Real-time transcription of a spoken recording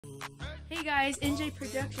Hey guys, NJ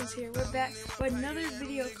Productions here. We're back with another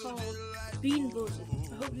video called Bean Boozled.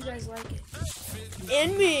 I hope you guys like it.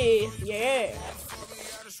 And me, yeah.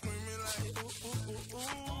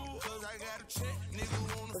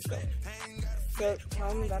 Let's go. So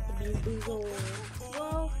tell me about the Bean Boozled.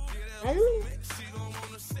 Well, I don't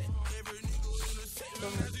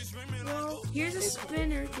well, here's a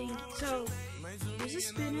spinner thing. So, here's a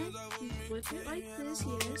spinner. You flip it like this,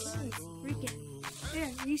 yes. Freaking. Yeah,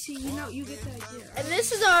 you see, you get the idea. And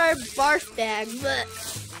this is our barf bag, but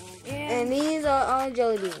And these are our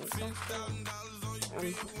jelly beans.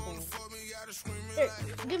 Here,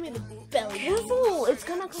 give me the belly. Careful, it's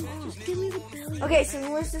gonna come out. just give me the belly. Okay, so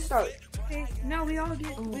where's the start? Okay, no, we all eat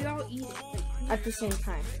it. At the same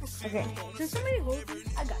time. Okay. Can somebody hold it?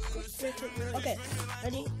 I got this. Okay,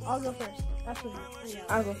 ready? I'll go first. That's what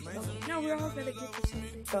I'll go first. No, we're all gonna get the same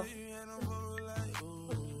thing. Go.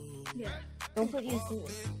 Yeah. Don't put your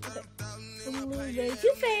fingers. Okay.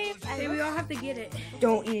 Toothpaste. Okay, we all have to get it.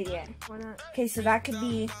 Don't eat it yet. Why not? Okay, so that could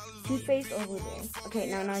be toothpaste or blueberry. Okay,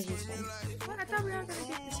 now juice one. What? I thought we all gonna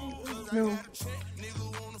get the same thing. No.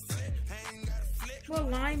 Well,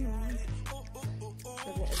 lime one.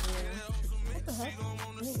 What the heck?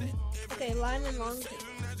 Okay, lime and long.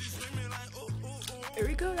 There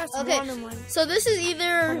we go. That's Okay. the one. So this is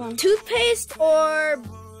either toothpaste or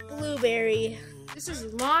blueberry. This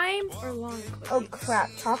is lime or lime. Oh crap!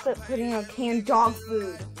 Chocolate pudding or canned dog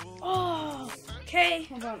food. Oh. Okay.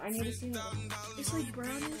 Hold on, I need to see that. It's like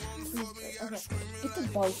brownish. Okay, get the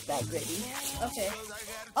barf bag ready. Okay.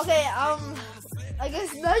 Okay. I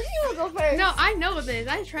guess Nasy will go first. No, I know this.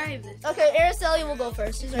 I tried this. Okay, Araceli will go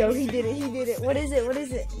first. She's Yo, ready. he did it. He did it. What is it? What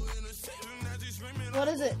is it? What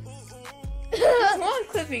is it? It's lawn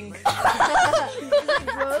clipping. Is it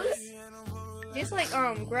gross? It's like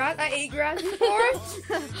grass. I ate grass before.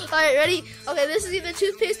 Alright, ready? Okay, this is either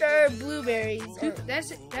toothpaste or blueberries. Or That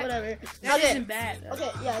whatever. That Okay. isn't bad. Though.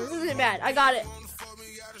 Okay, yeah, this isn't bad. I got it.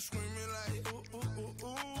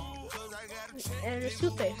 And there's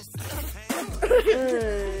toothpaste.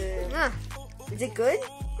 Is it good?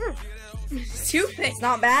 Toothpaste. It's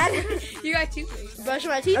not bad. You got toothpaste. Brushing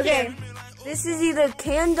my teeth. Okay, here. this is either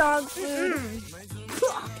canned dog food.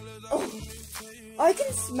 Oh, I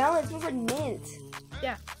can smell it. It smells like mint.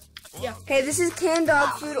 Yeah. Yeah. Okay, this is canned dog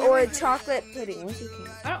food or chocolate pudding. What's your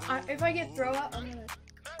can? If I get throw up, I'm gonna.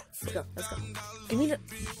 Let's go. Let's go. Give me the.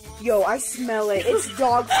 Yo, I smell it. It's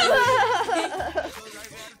dog food.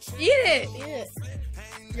 Eat it. Eat it.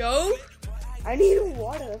 Yo. I need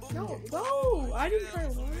water. No. Go. I didn't try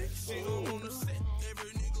water.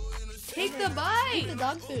 Take the Eat bite. the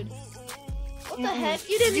dog food. What the heck?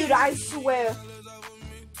 You didn't. Dude, I swear.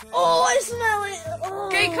 Oh, I smell it. Oh.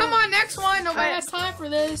 Okay, come on, next one. Nobody Alright. has time for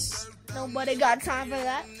this. Nobody got time for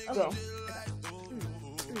that. Okay. Go.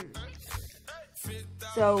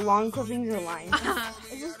 So, long clippings or lines?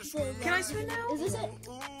 Is this Can I spin now? Is this it?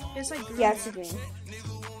 It's like green. Yeah, it's a green.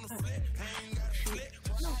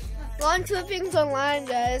 Lawn clippings online,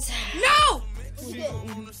 guys. No. What'd you get?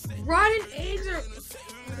 Rotten eggs are.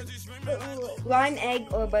 Lime, egg,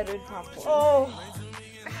 or buttered popcorn. Oh.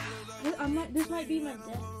 This might be my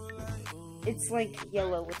death. It's like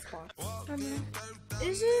yellow with spots.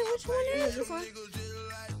 Is it? Which one is it?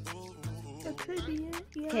 That could be it.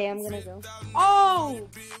 Yeah. Okay, I'm gonna go. Oh.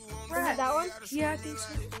 Is Rat. it that one? Yeah, I think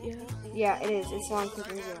so. Yeah. Yeah, it is. It's long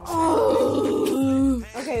clippings or lines. Oh.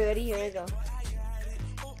 Okay, ready? Here we go.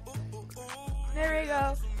 There we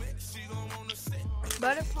go.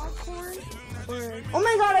 Butter popcorn or Oh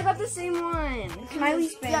my god, I got the same one. Can I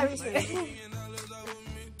respin? Yeah, respin.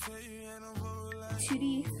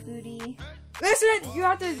 Tutti frutti. Listen, you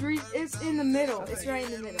have to read. It's in the middle. It's right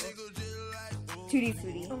in the middle. Tutti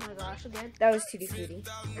frutti. Oh my gosh, again. That was tutti frutti.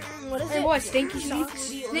 What is And it? what? Stinky socks.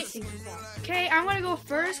 Stinky. Okay, I'm gonna go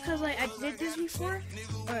first because like I did this before.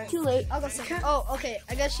 Alright. Too late. I'll go second. Oh, okay.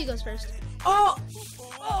 I guess she goes first. Oh.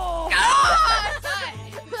 Oh.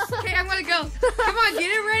 Okay, I'm gonna go. Come on, get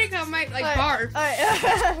it ready. Cause I might like barf.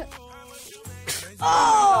 Alright.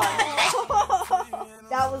 Oh!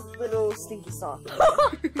 That was little stinky sock.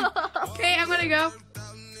 Okay, I'm gonna go.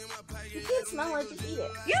 You can't smell it, just eat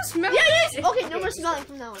it. You smell Yes. it. Okay, no more smelling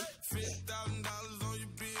from now on.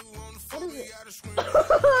 What is it?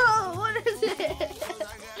 What is it?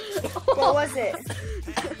 What was it?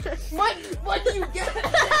 What did you get? Wait,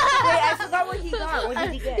 I forgot what he got. What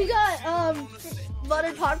did he get? He got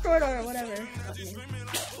buttered popcorn or whatever.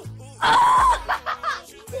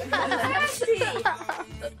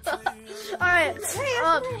 Alright,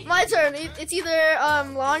 my turn. It's either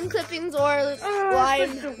lawn clippings or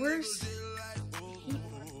lime. The worst.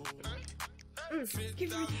 Give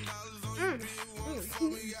me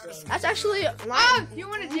That's actually Oh, you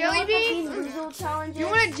want a jelly bean? Challenge. You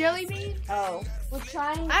want a jelly bean? Oh, we're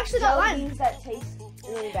trying. I actually got jelly lime. beans that taste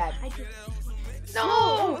really bad.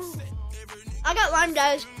 No. I got lime,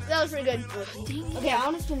 guys. That was pretty good. Okay, I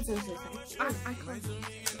want to spin some this time. I can't.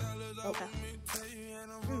 Okay.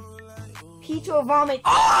 Peach or vomit.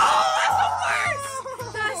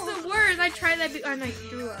 Oh, that's the worst. I tried that and I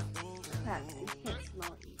threw up. Crap, you can't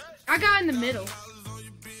smell it. I got in the middle.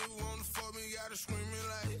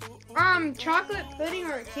 Chocolate pudding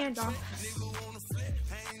or a canned dog?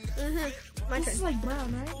 My This turn. is like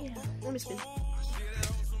brown, right? Yeah. Let me spin.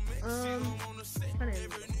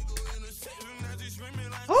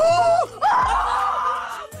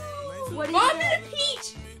 What do Vomit a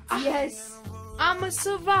peach. Yes. I'm a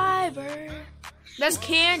survivor. That's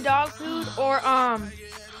canned dog food or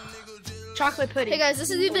chocolate pudding. Hey guys, this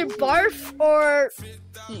is either barf or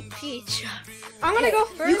peach. I'm gonna go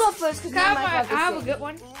first. You go first because I have a good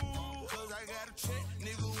one.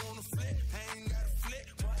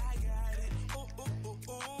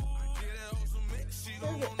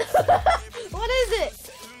 What is it?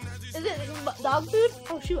 Is it dog food?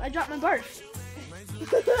 Oh shoot, I dropped my barf.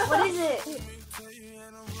 What is it?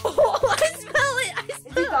 Oh, I smell it.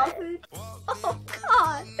 Is it dog food? Oh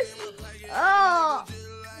god. Oh,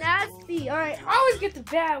 nasty. All right. I always get the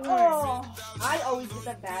bad one. Oh, I always get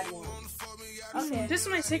the bad one. Okay. This is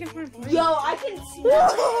my second time playing. Yo, I can smell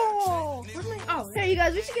it. Oh. Where's my? Oh, Here, you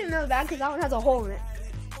guys. We should get another bag because that one has a hole in it.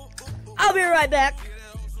 I'll be right back.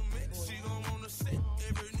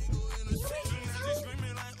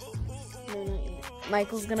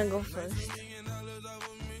 Michael's gonna go first.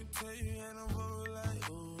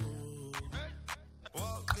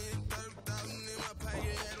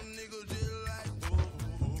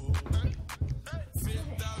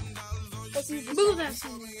 boo that.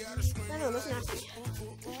 No, that's nasty.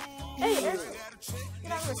 Hey,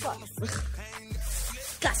 get out of my spot.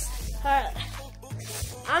 Gus. Alright.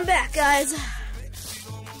 I'm back, guys.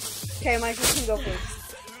 Okay, Michael can go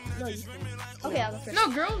first. No, you can. Okay, I'll go first.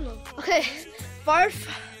 No, girls. No. Okay, barf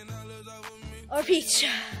or peach?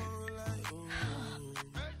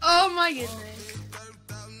 Oh my goodness.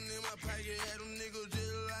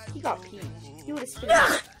 He got peach. He would have spit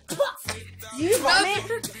it. Do you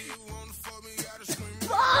vomit?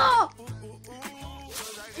 Oh!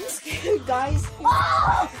 I'm scared, guys.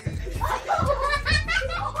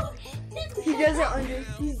 He doesn't understand.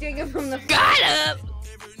 He's doing it from the Got up.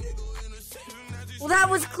 Well, that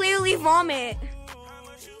was clearly vomit.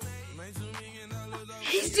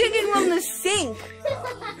 He's drinking from the sink.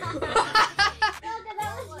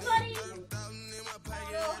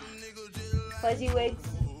 Fuzzy wigs.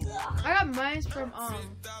 I got mine from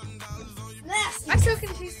I still can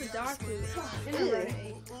taste the dog food. In the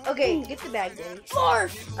lemonade. Okay, get the bag, Daddy.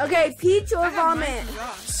 Barf! Okay, peach or I got mine vomit? from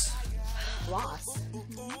Ross. Loss.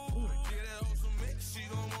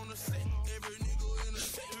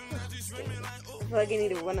 I feel like I need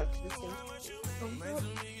to run up to this thing.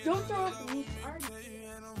 Don't throw up the meat.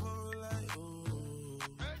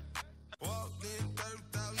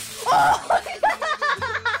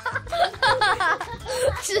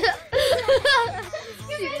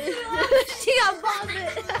 She got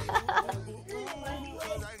vomit.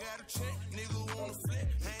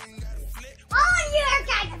 Oh, you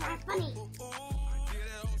guys are funny.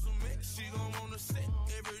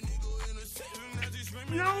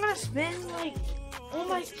 You know, I'm gonna spin like, oh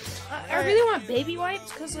my, I really want baby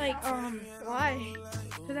wipes, cause like, Why?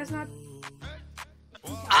 cause that's not.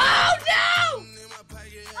 Oh no!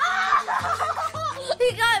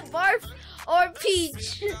 He got barf or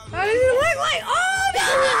peach. How does it look like? Oh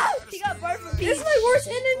no! He got barf or peach. This is my worst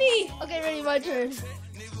enemy. Okay, ready, my turn.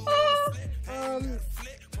 Oh.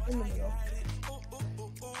 In the middle.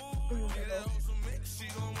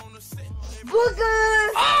 Booger!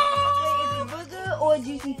 Oh! Wait, is it booger or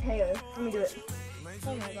juicy pear? Let me do it.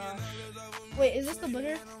 Oh my gosh. Wait, is this the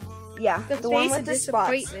booger? Yeah, the one face with of the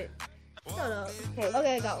spots. disappointment. Shut up. Okay,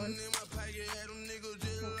 Okay, I got one.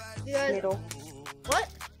 You guys, middle. what?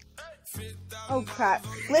 Oh crap.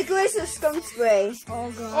 Licorice or skunk spray?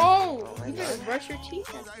 Oh god. Oh, you better brush your teeth.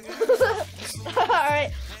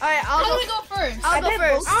 Alright, I'll go. go first. I'll go bet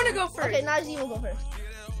first. I want to go first. Okay, Nasy will go first.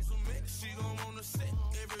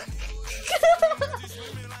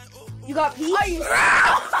 You got peach? Are you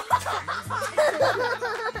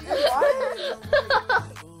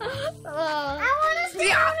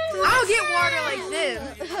Yeah, I'll get water like this.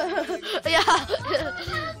 yeah.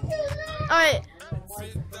 Alright.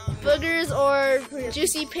 Boogers or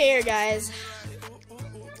juicy pear, guys.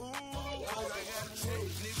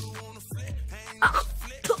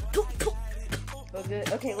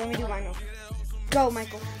 Booger. Okay, let me do mine now. Go,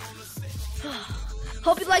 Michael.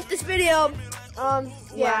 Hope you liked this video. Yeah.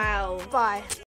 Wow. Bye.